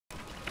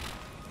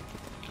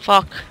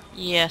Fuck.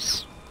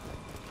 Yes.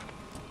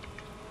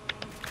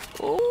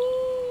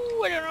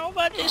 Ooh, I don't know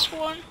about this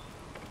one.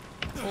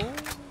 Oh.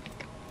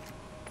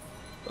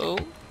 Oh.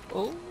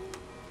 Oh.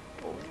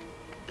 Oh.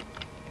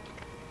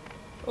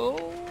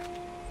 Oh.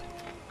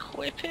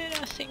 Equip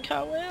it, I think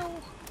I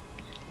will.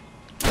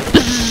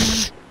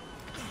 Bzzz.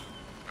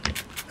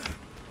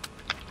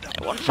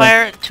 One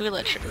fire and 2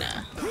 electric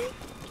now.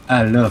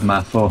 I love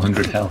my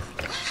 400 health.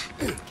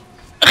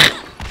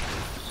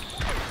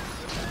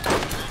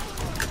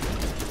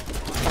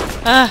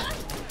 Ah.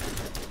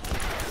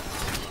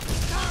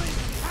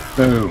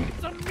 Boom.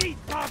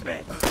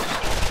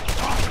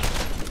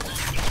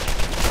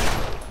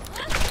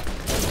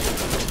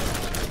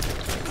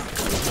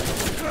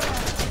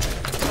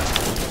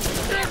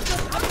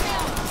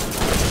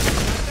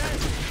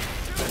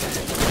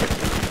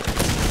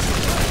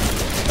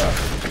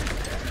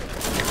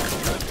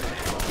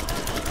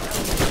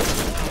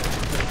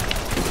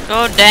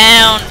 Go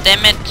down,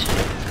 damn it.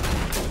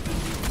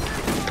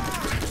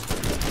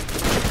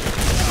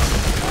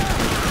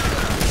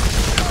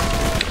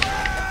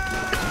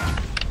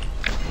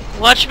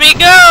 Watch me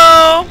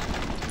go!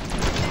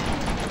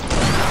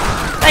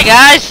 Hey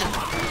guys!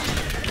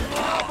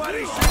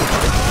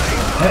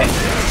 Hey.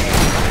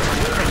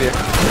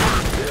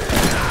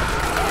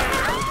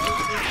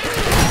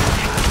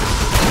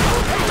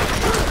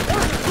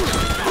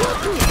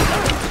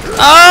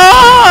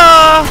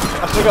 Oh!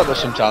 I forgot that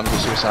sometimes the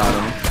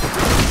suicide.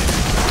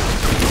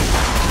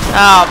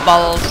 Oh,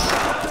 balls.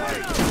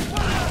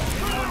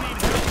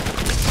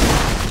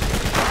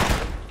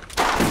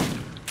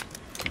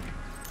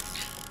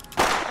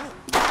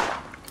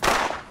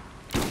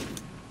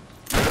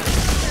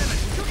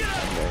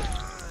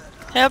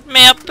 Help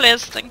me up,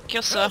 please. Thank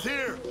you, sir.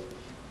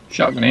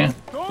 Shotgun here,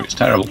 but it's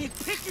terrible.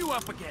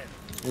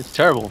 It's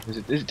terrible. Is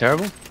it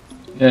terrible?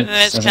 Yeah,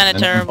 It's kind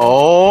of terrible.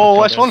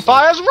 Oh, S1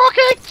 fires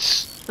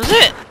rockets! Is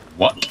it?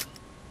 What?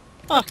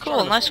 Oh,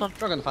 cool. Nice one.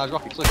 Shotgun fires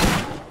rockets, look.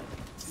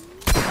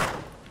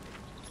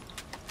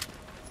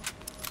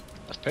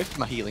 That's perfect for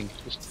my healing.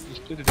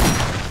 Just do it.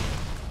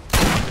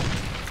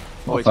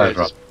 Oh, it's fire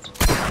drop.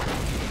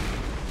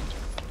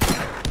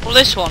 Well,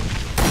 this one.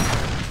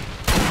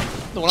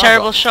 The one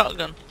Terrible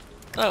shotgun.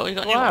 Oh, we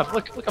got a new one.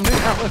 Look, I'm moving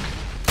out, look.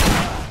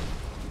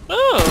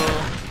 Oh.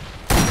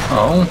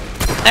 Oh.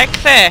 Heck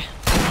there.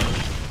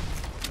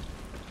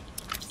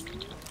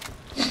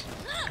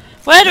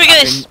 Where do we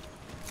get this?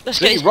 Let's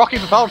get See, this. rocket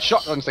propelled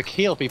shotguns that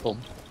kill people.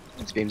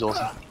 This game's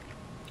awesome.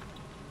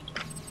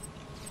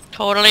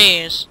 Totally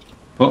is.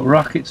 But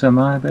rockets are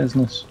my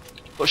business.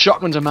 But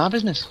shotguns are my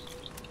business.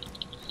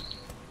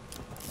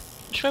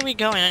 Which way are we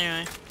going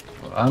anyway?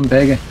 Well, I'm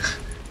bigger.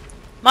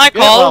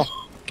 Michael! Yeah, well,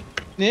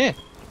 yeah.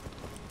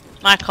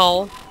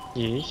 Michael.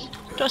 Yes.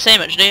 Don't say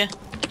much, do you?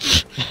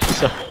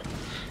 So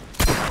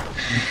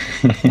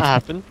that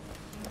happened.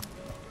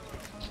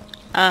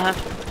 Uh-huh.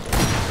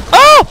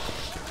 Oh!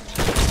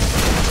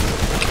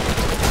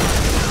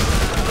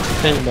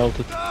 Thing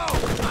melted.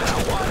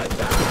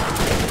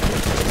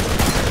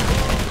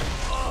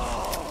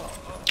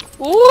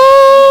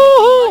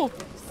 Woo!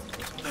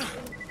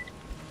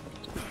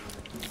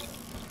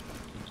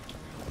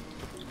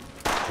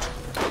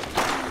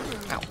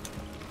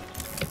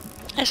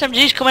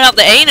 SMG's coming out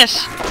the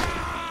anus.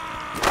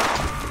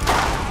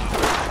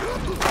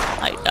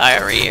 Like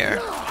diarrhea.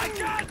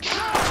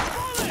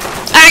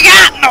 I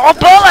got no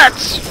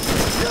bullets!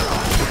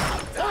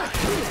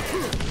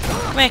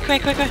 Come here, come here,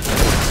 come here, come here.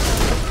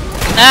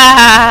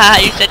 Ah,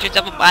 you set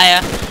yourself on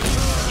fire.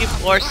 You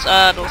poor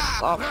saddle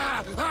sop.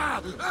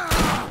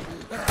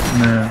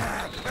 No.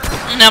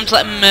 And I'm just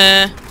like,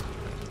 meh.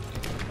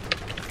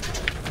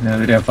 No,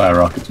 they don't fire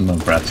rockets, I'm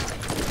impressed.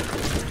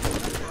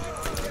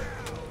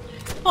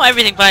 Not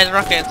everything fires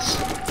rockets,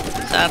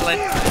 sadly.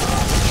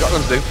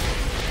 Shotguns do.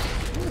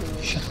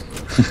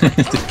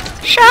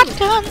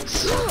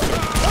 Shotguns!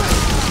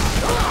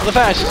 Well, the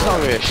fact is, it's not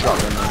really a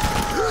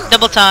shotgun.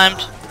 Double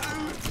timed.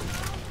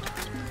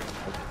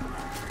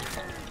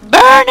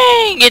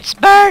 Burning! It's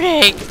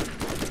burning!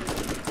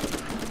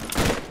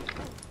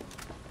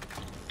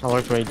 I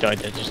like when he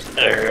died. I just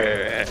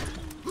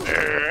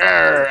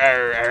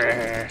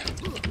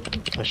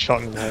I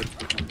shot him in the head.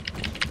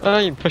 Oh,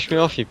 you pushed me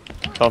off, you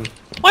bum.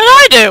 What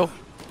did I do?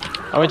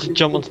 I went to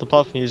jump onto the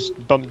platform, he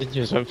just bumped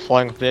into us and went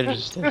flying off the edge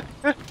instead.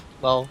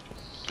 Well,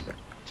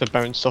 To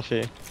bounce off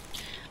here.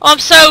 I'm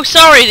so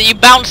sorry that you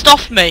bounced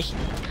off me.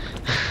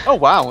 oh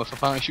wow, if I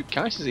finally shoot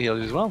canisters, it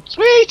heals as well.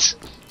 Sweet!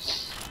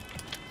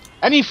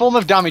 Any form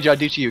of damage I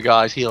do to you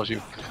guys heals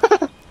you.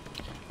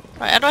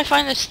 Right, how do I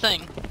find this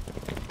thing?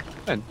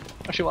 Then,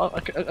 actually, well,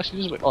 I should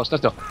just wait. Oh, stand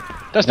still.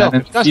 Stand still. In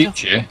the Stand still.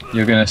 future,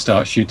 you're going to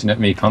start shooting at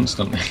me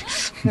constantly.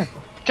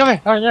 Come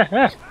here. Oh, yeah,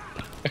 yeah.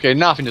 Okay,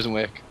 nothing doesn't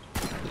work.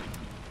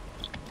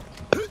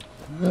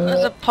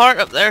 There's a part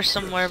up there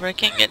somewhere, but I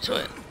can't get to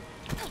it.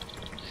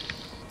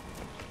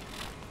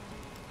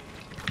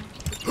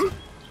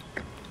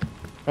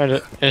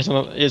 Right,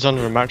 it's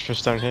under a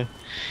mattress down here.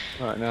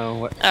 Right, now,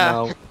 what,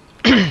 Oh.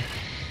 now.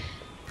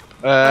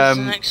 What's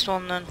the next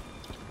one then?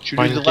 Should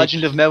we do the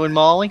Legend of Mo and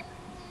Marley?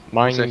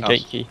 Mine Safe house.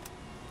 gate key.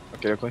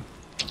 Okay, okay.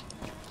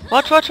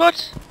 What?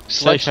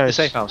 Sledge the house.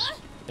 safe house.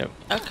 Yep.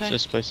 Okay. It's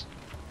this place.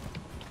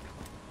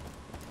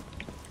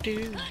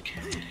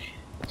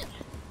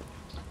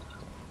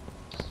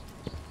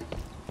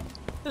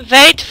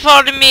 Wait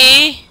for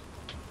me!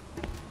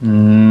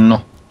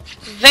 No.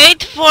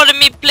 Wait for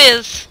me,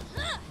 please!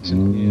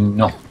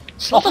 No.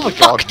 Slow Oh the my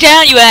fuck God.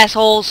 down, you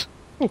assholes!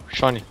 Ooh,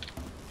 shiny.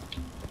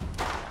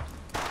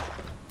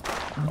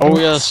 Oh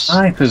yes.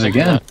 Snipers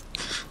again.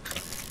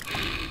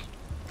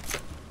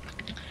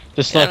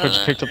 The sniper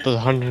just picked up the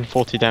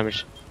 140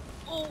 damage.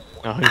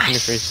 No,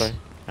 123, sorry.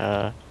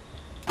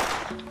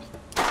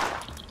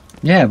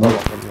 Yeah, but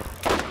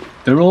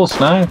they're all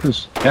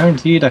snipers.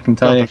 Guaranteed, I can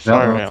tell Got you the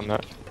fire exactly. rate on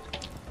that.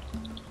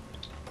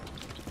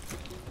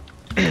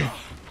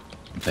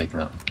 I'm taking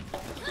that.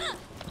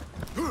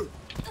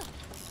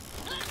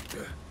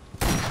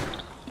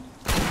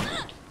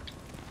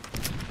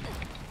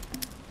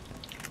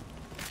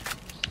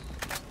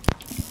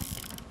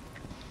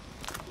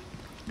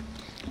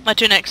 My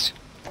two next.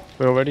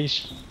 We're already.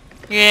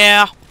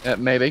 Yeah.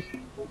 Maybe.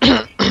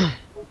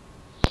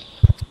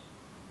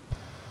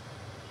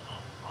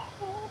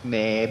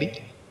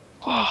 Maybe.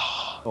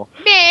 Oh.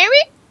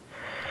 Mary?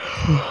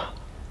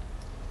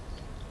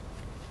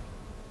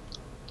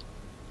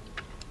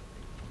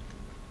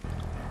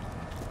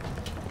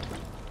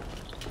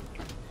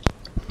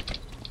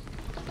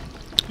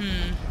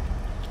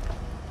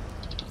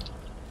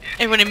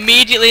 Everyone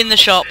immediately in the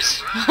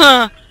shops.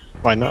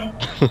 Why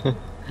not?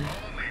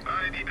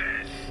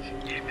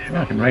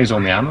 Yeah, I can raise all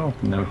my ammo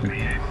and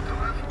everything.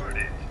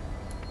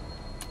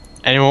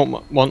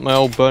 Anyone want my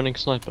old burning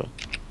sniper?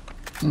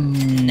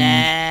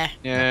 Nah.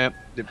 Yeah,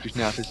 they're just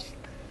nappers.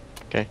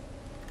 Okay.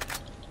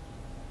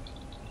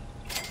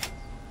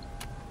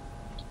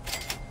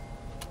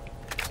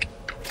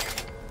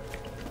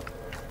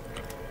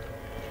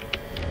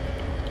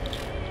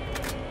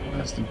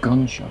 That's the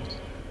gunshot.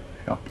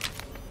 Shop.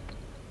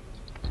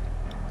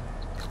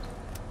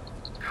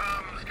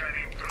 Comms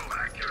getting through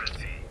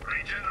accuracy.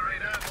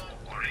 Regenerate ammo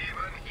or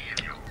even heal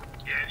you.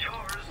 Get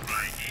yours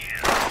right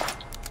here.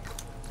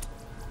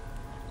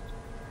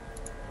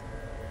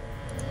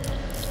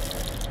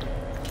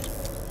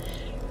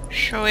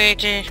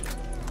 Sweetie.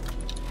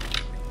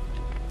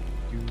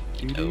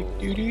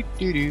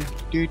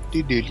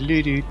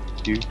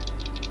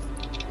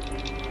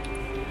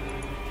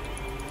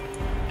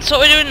 So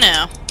what we're doing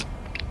now?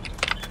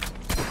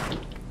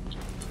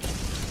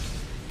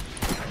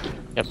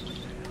 Yep.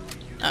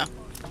 Oh.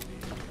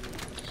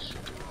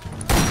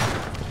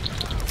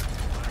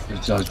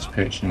 It's just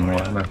pitching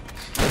more ammo.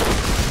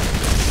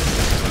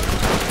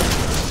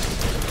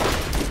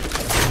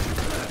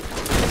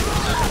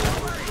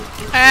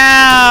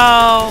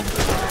 Ow!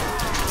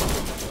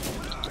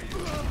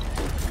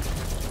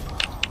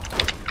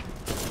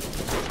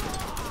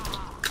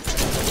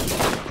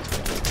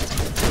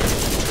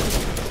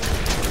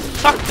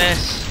 Fuck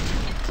this.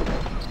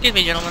 Excuse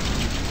me, gentlemen.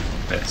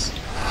 This.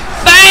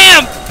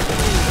 BAM!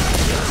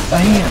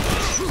 Bam!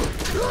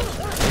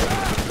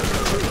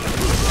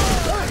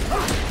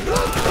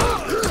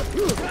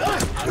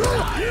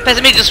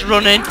 There's me just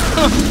running.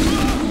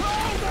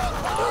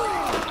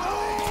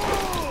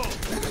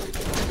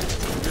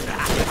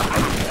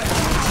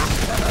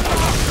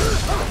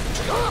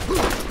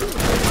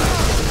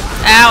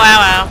 Ow,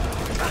 ow, ow.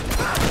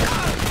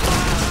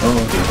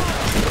 Oh dear.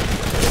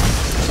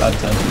 Sad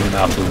time to be an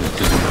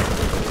afterwards, isn't it?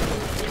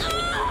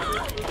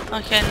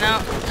 Okay, now.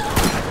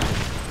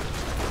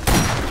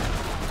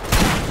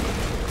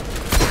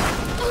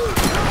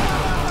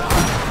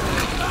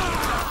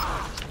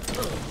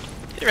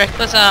 Bit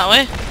reckless, aren't we?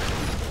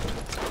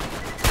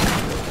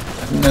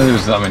 I didn't know there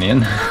was that many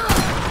in.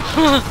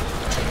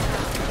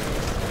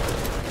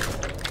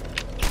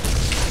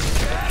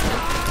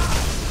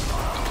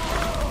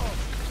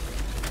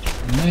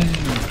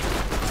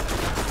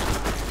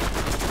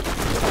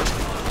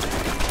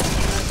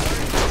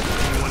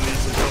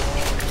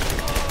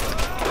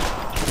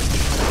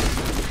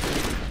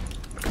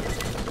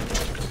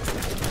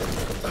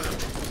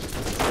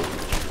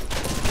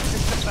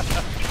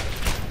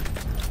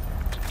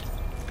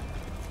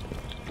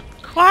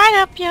 Quiet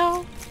up,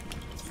 yo.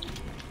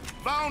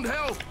 Found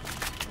help.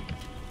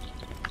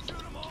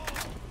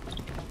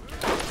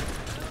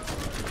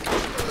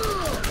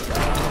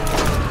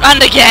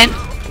 And again.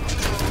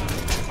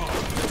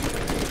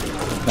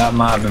 That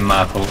might have been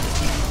my fault.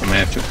 I may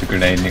have chucked a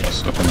grenade and it got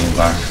stuck in the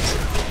environment.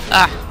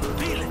 Ah.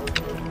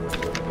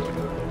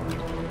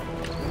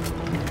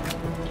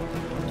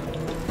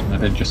 I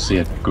did just see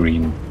a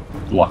green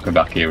blocker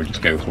back here and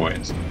just go for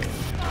it.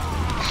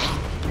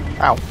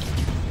 Ow.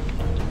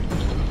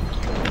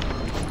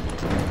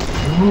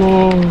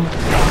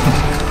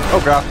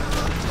 Oh god.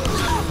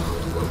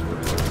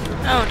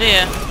 Oh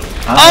dear.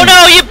 Oh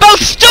no, you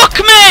both stuck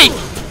me!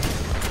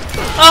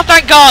 Oh,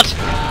 thank God.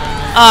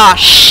 Ah,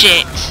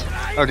 shit.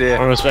 Oh dear.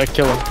 I was about to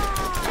kill him.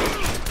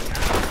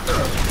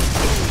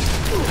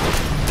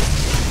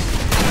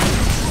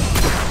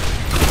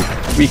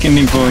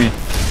 Weakening for you.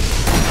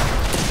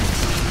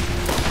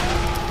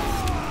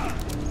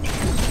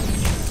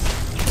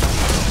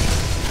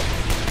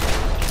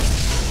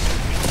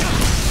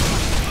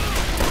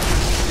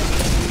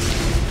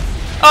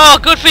 Oh,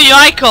 good for you,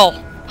 Eichel.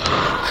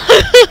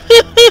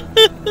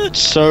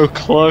 So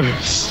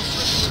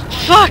close.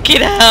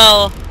 Fucking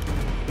hell.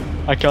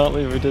 I can't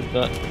believe we did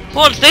that.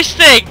 What's this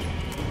thing?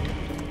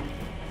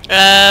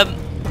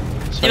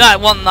 You might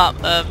want that.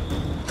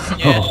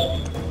 Yeah.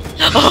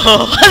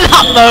 Oh,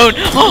 that moan.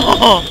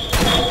 Oh.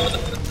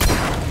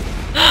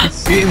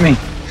 It's eating me.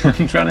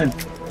 I'm trying to.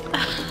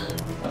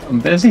 I'm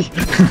busy.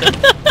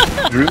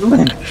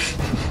 Drooling.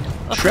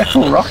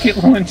 Triple rocket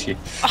launcher.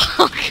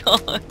 Oh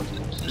god.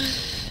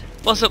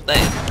 What's up there,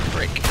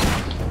 frick?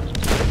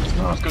 It's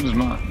not as good as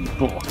mine,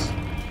 but.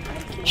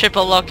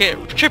 Triple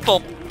rocket. Triple.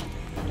 100%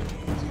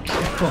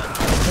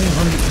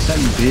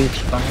 bitch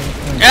fire.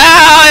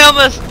 Ah, I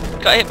almost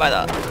got hit by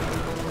that.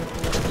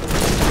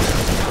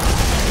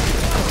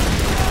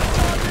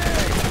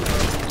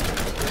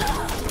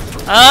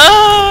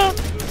 Ah!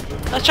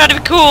 Let's try to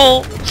be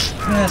cool.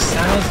 Yes,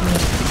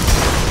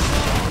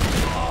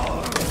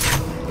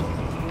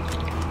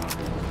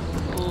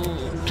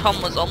 Ooh,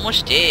 Tom was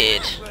almost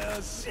dead.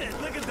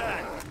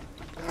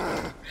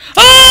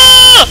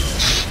 Ah!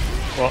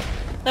 What?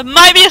 There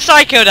might be a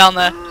psycho down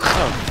there.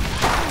 Oh.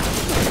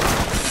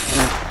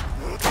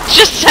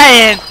 Just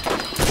saying.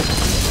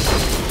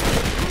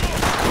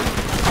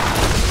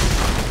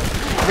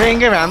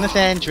 Ring around the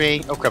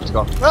century. Oh crap, it's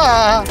gone.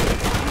 Ah!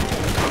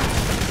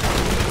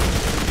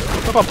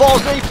 Got my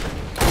balls deep.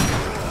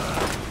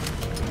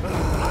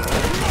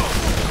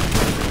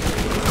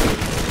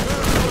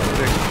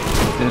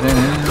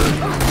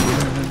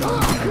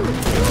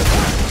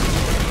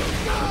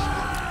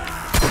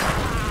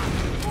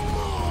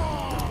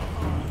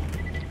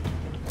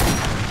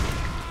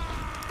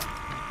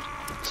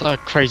 It's like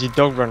a crazy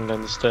dog running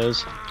down the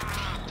stairs.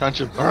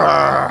 Tantrum. Who's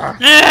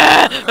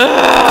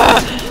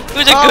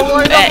a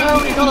good pet?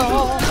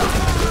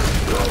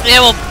 Yeah,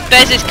 well,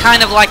 Bez is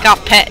kind of like our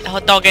pet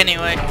dog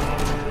anyway.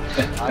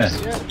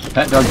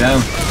 Pet dog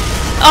down.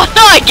 Oh,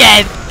 not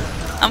again!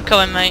 I'm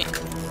coming, mate.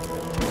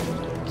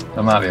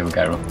 I might be able to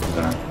get her up. I don't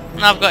know.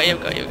 No, I've got you,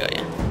 I've got you, I've got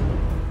you.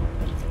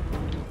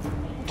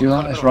 Do you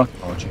like this rocket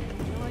launcher?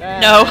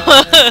 No.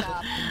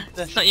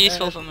 It's not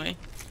useful for me.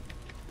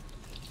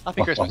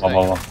 Happy Christmas Wah, Day.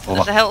 wah, wah, wah, There's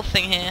wah. a health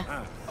thing here.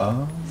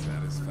 Oh.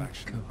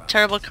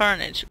 Terrible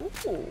carnage.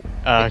 Ooh.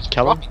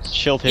 Callum,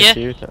 shield here Yeah. for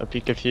you, that'll be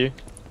good for you.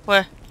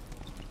 Where?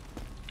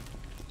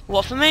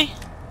 What for me?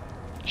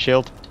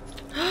 Shield.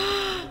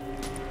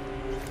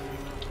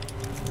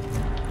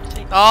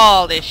 Take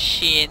all this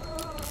shit.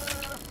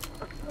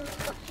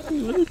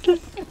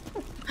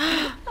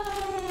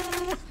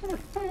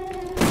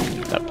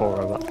 That poor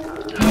robot.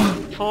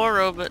 Poor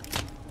Robert.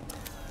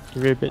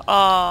 Ribbit.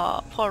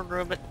 Ah, poor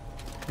Robert.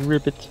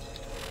 Ribbit.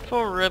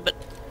 Poor Robert.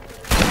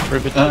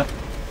 Ribbit.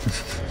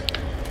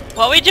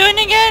 What are we doing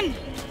again?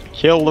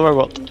 Kill the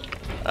robot.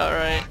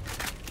 Alright.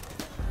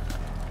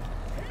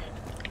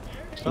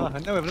 Oh, I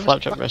know everything.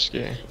 Flapjack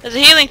rescue. There's a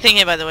healing thing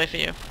here, by the way, for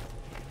you.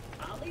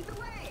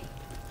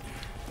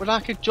 But I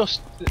could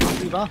just do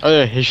that. Oh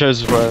yeah, he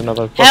shows us where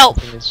another Help!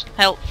 thing is.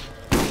 Health.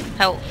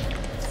 Health.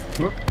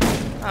 Whoop.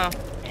 Oh.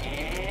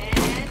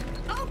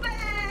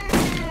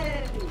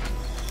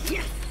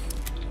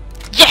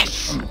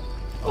 Yes!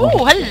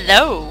 Oh,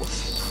 hello!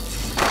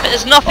 But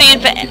there's nothing in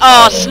for.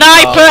 Oh,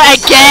 sniper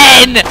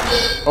again!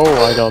 Oh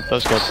my god,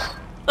 that's good.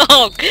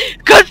 Oh,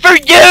 good for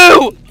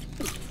you!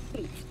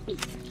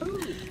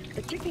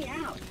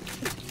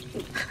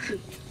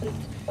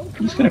 I'm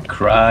just gonna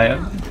cry.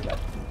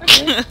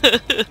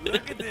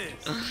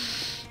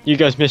 You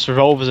guys missed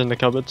revolvers in the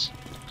cupboards.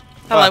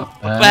 Hello.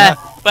 Uh,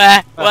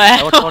 Where?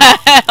 which one?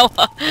 Where?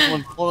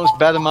 One was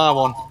better than my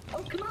one.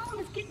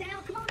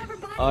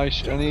 I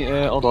need,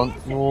 hold on.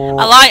 Oh.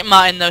 I like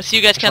mine though, so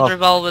you guys can have I the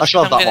revolvers.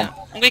 shall have that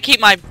I'm gonna keep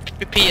my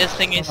repeaters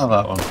thingies. I'll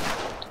have that one.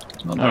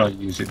 Not that I'll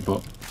use it,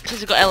 but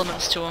Because it's got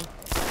elements to them.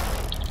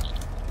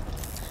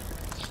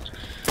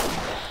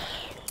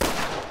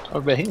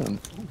 Over here.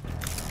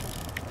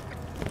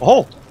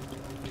 Oh!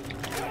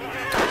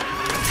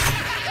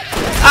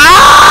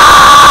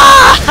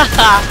 Ah!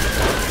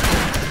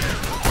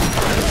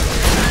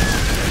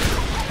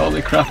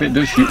 holy crap, it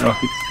does shoot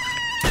rockets.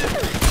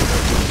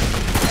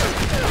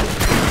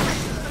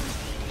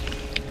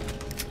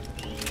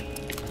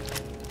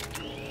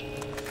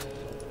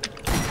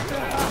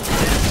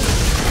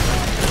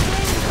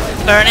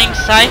 Burning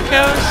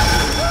psychos?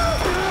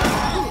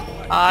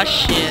 Ah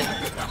shit.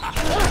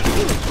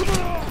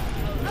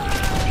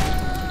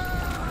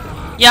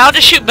 Yeah, I'll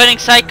just shoot burning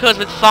psychos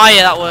with fire,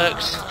 that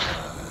works.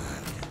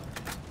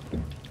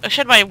 I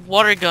should have my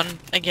water gun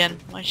again,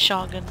 my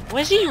shotgun.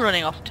 Where's he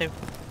running off to?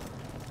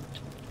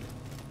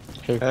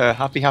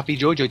 Happy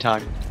Jojo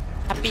time.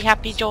 Happy,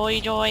 happy, joy,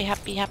 joy,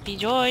 happy, happy,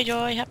 joy,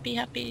 joy, happy,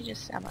 happy,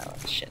 just am I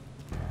like shit.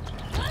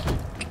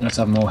 Let's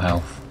have more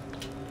health.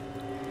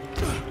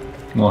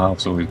 More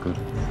health's always good.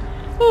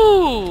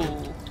 Ooh.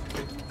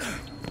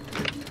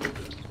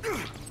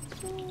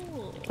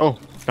 Oh,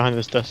 behind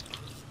this desk.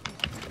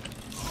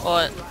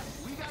 What?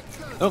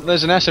 Oh,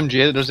 there's an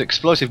SMG that does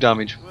explosive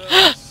damage.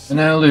 And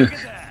now look.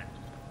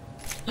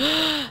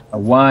 A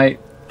white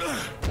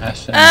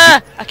SMG.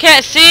 Ah! I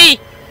can't see!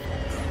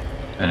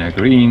 And a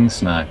green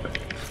sniper.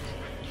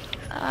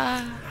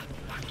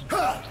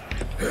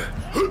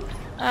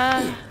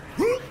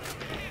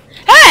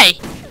 Hey!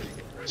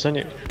 Send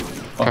it.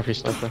 Crappy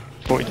sniper.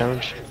 40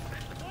 damage.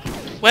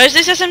 Where's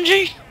this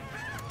SMG?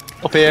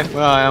 Up here,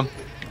 where I am.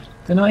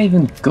 They're not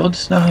even good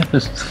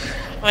snipers.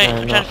 Wait,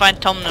 I'm trying to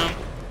find Tom now.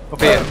 Up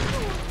here.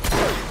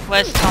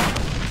 Where's Tom?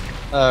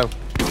 Oh.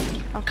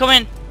 I'm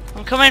coming.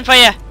 I'm coming for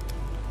you.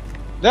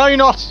 No, you're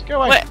not.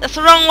 Go away. Wait, that's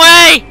the wrong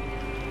way.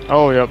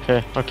 Oh, you're up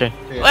here. Okay.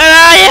 Where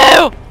are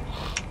you?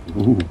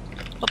 Ooh.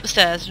 Up the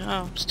stairs.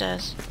 Oh,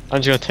 upstairs.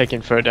 I'm just gonna take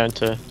him further down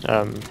to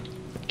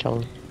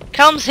Callum.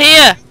 Callum's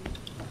here.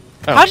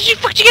 Oh. How did you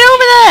fucking get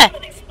over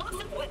there?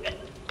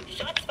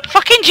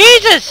 Fucking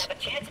Jesus!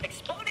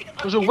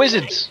 Those are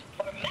wizards.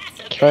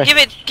 Okay. Give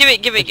it.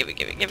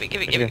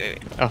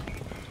 Oh.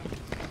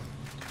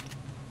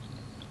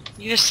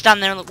 You just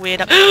stand there and look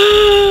weird.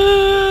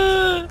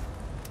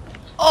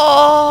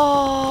 Oh.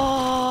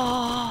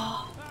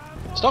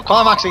 Stop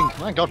climaxing.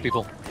 My god,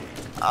 people.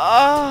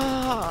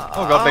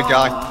 Oh god, big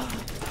guy.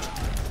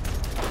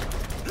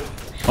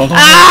 Hold on.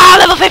 Ah,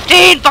 level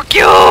 15. Fuck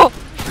you.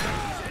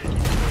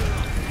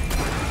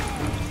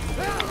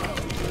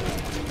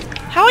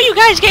 How are you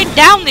guys getting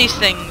down these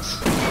things?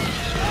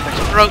 I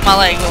just broke my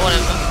leg, but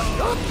whatever.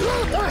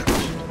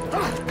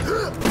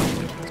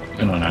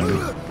 You're not angry.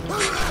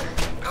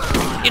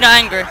 You're not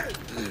angry.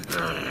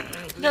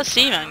 You don't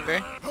seem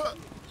angry.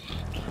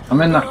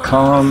 I'm in that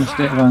calm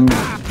state of anger.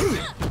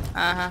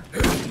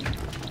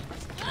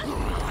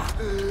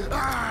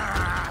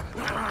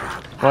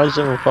 Why is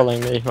everyone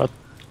following me? What?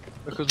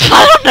 Because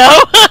I don't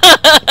know.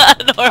 I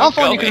don't know where I'm we're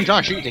fine, you can going. try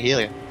and shoot you to heal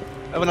you.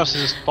 Everyone else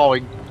is just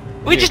following.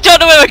 We just don't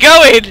know where we're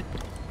going.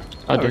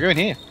 Oh, we're going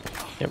here.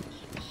 Yep.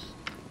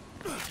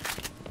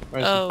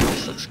 Where is Oh,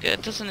 this looks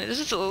good, doesn't it? This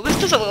doesn't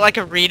look like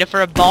a arena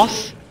for a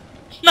boss.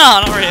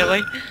 No, not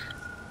really.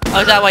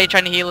 Oh, is that why you're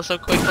trying to heal us so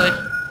quickly?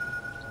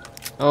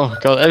 Oh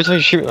god, every time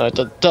you shoot me,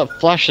 that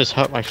flash just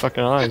hurt my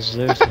fucking eyes.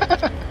 Seriously.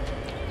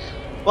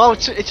 Well,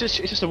 it's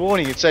just a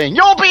warning. It's saying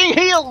you're being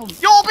healed.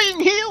 You're being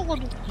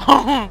healed.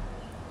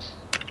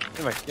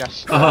 Anyway,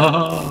 yes.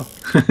 Oh.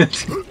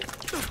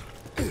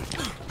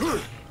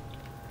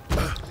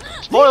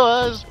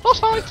 Spoilers. Boss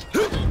fight.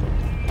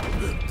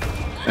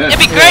 It'd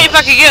be great if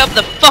I could get up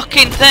the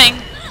fucking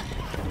thing.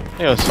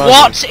 Yeah, it's fine.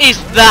 What is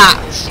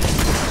that?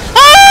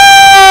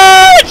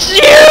 Oh, it's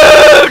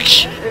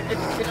huge!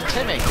 It's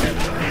Timmy.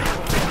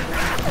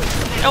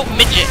 Oh,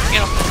 midget,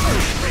 get off.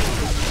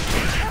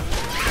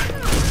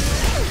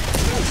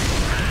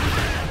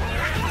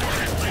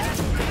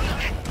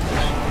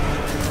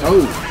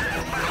 Oh.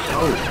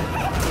 Oh.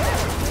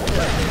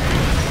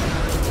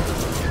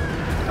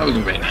 That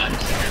wasn't very nice.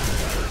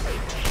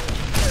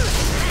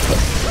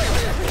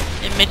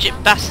 You midget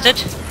bastard.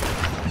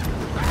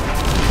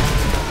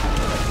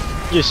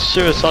 You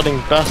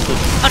suiciding bastard.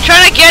 I'm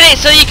trying to get it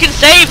so you can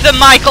save them,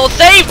 Michael.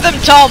 Save them,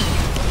 Tom.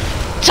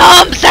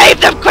 Tom, save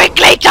them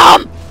quickly,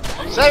 Tom.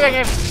 Saving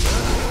him.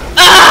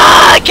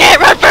 Ah, I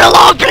can't run for a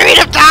long period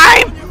of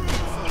time.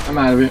 I'm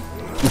out of it.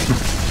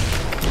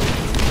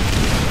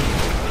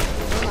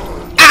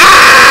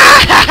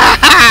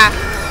 Ah!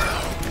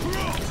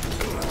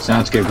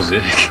 Soundscape was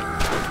it.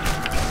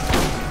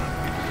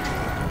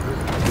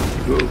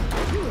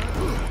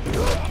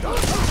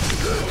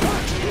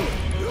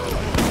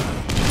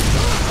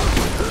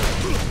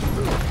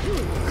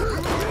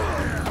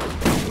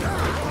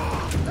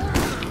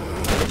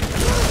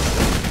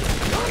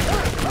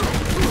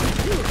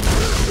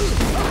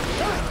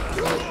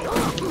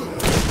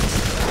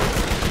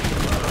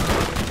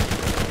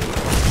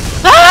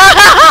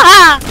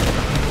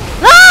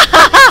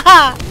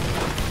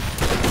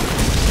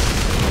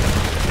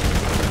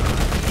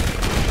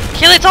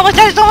 Kill it! It's almost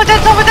dead! It's almost dead!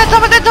 It's almost dead! It's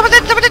almost dead! It's almost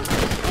dead! It's almost dead!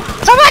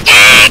 It's almost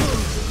dead!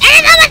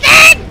 It's almost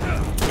dead!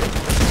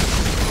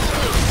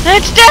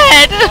 It's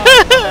dead!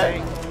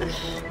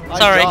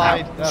 Sorry.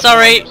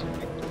 Sorry.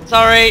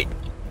 Sorry.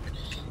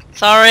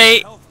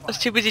 Sorry. I was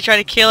too busy trying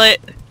to kill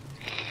it.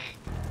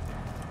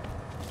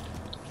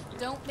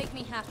 Don't make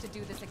me have to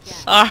do this again.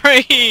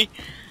 Sorry.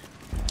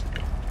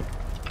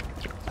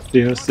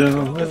 You're so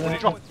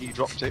You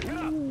dropped it.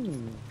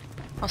 Ooh.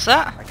 What's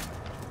that?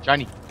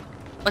 Shiny.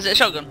 Was it a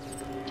shotgun?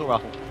 Assault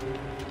rifle.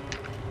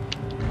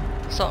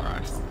 Assault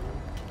rifle.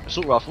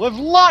 Assault rifle with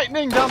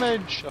lightning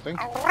damage, I think.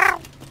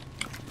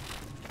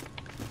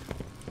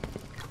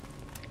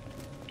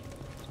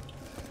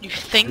 You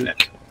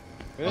think?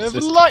 With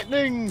this?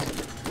 lightning!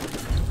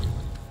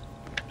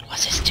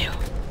 What's this do?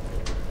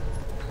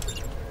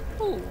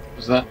 Ooh.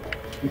 was that?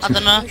 I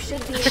don't know. You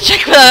should be I have to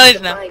check what that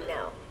is now. fine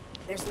now.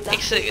 There's nothing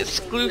It's an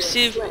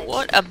exclusive. left.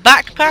 What? A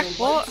backpack?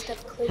 You're one What? step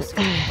closer to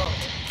the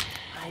vault.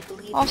 I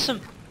believe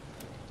Awesome.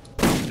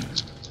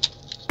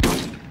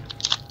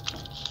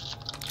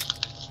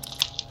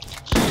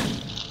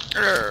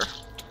 Urgh.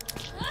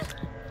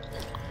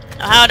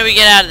 Now how do we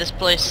get out of this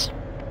place?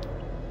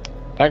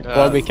 Back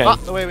where we came. Back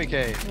the way we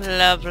came.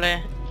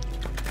 Lovely.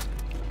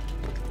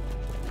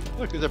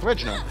 Look, there's a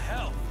bridge now.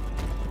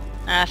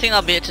 I think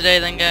that'll be it today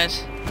then,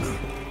 guys.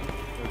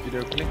 Okie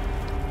dokie.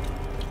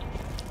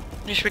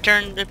 Just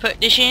return to put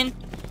this in.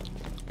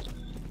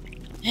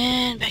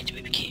 And back to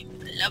BBQ.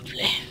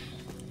 Lovely.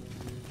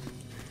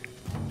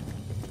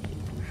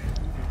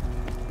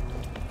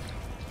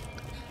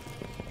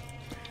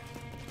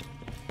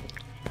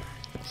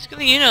 It's good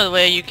that you know the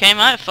way you came.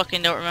 I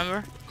fucking don't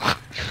remember.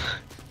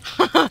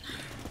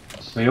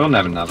 Well, you're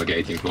never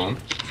navigating for him.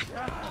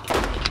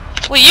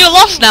 Well, you're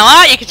lost now,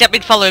 aren't you? Because you've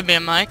been following me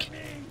and Mike.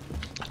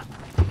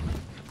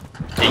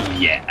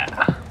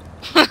 Yeah.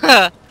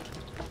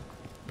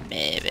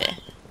 Maybe.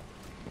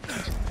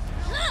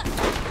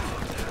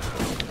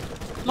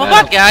 Not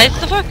bad, guys.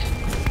 The fuck?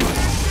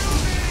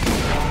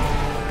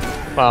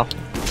 Wow.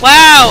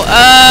 Wow.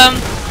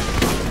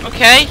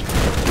 Okay.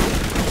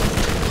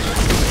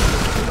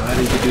 How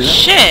did you do that?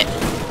 Shit.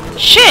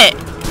 Shit.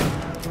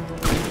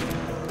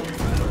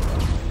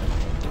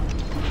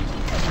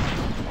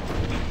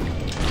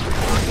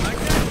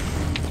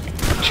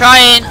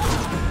 Trying.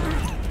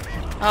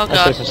 Oh I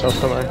god. saved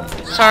myself, don't I?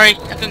 Sorry,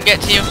 I couldn't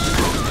get to you.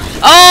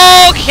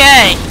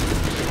 Okay.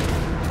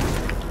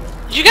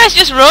 Did you guys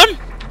just run?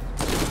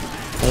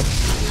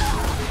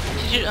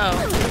 Did you?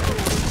 Oh.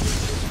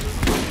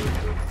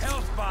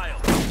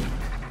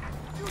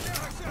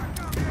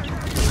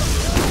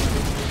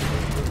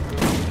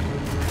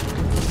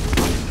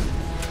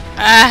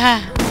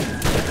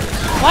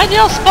 Why did they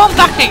all spawn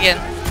back again?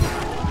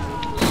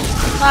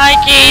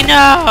 Mikey,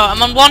 no!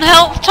 I'm on 1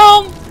 health,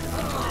 Tom!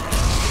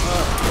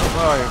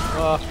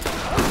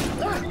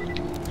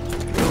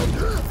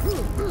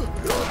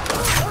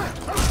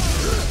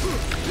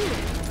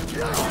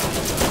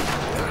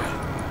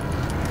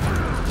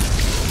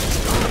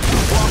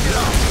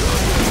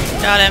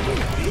 Got him.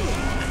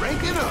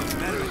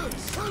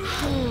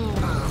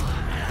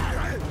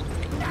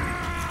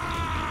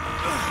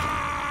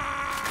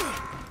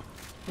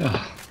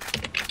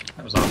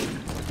 That was awesome.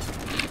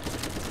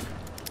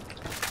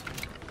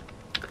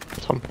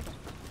 Tom.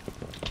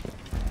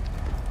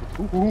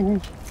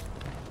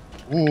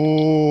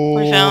 Ooh,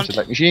 We found-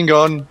 select machine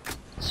gun.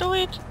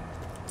 Sweet.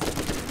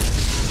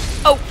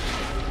 Oh!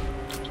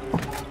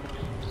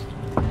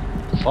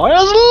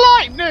 Fires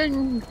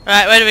lightning!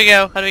 Right, where do we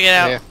go? How do we get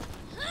out? Here.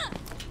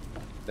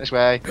 This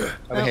way.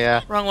 Over Oh,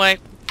 here. Wrong way.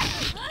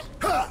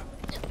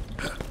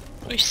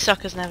 We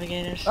suck as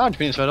navigators. Find your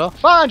penis for a dollar.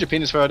 Find your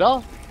penis for a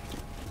dollar.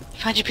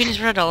 Find your penis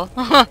for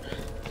 $1.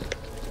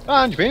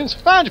 Find your penis.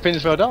 Find your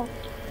penis for a dollar.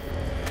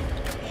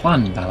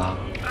 $1.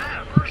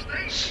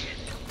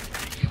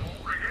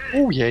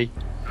 Oh yay.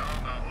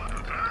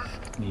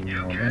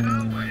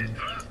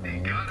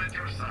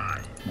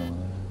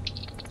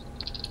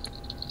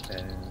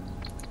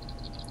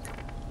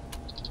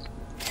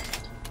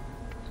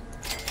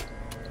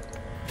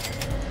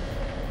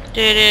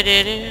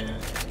 Do-do-do-do.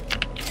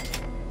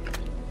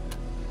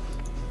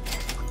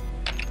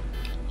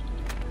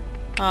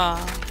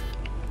 Ah.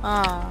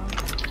 Ah.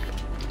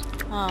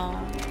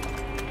 Ah.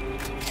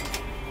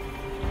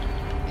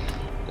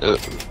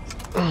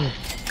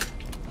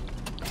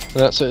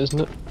 That's it, isn't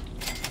it?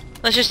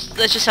 Let's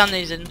just hand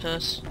these in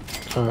first.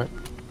 Alright.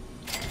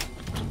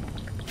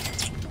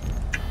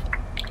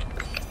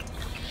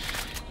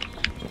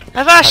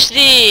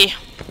 Avashti!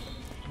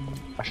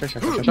 Asha.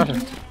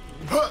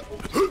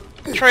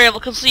 Travel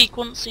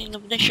sequencing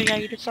of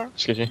initiated, sir.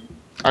 Excuse me.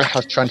 I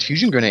have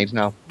transfusion grenades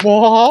now.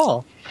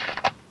 Whoa!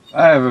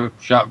 I have a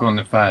shotgun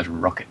that fires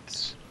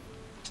rockets.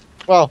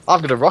 Well,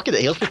 I've got a rocket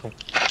that heals people.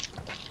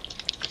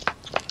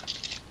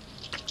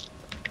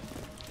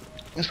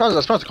 I suppose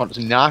the concept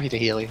is nasty to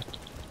heal you.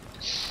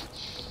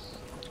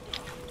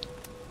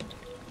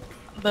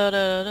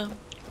 Ba-da-da.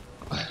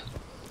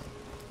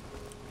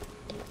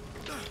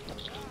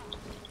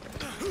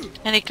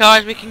 Any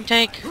cars we can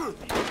take?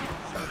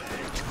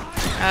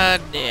 Oh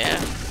dear.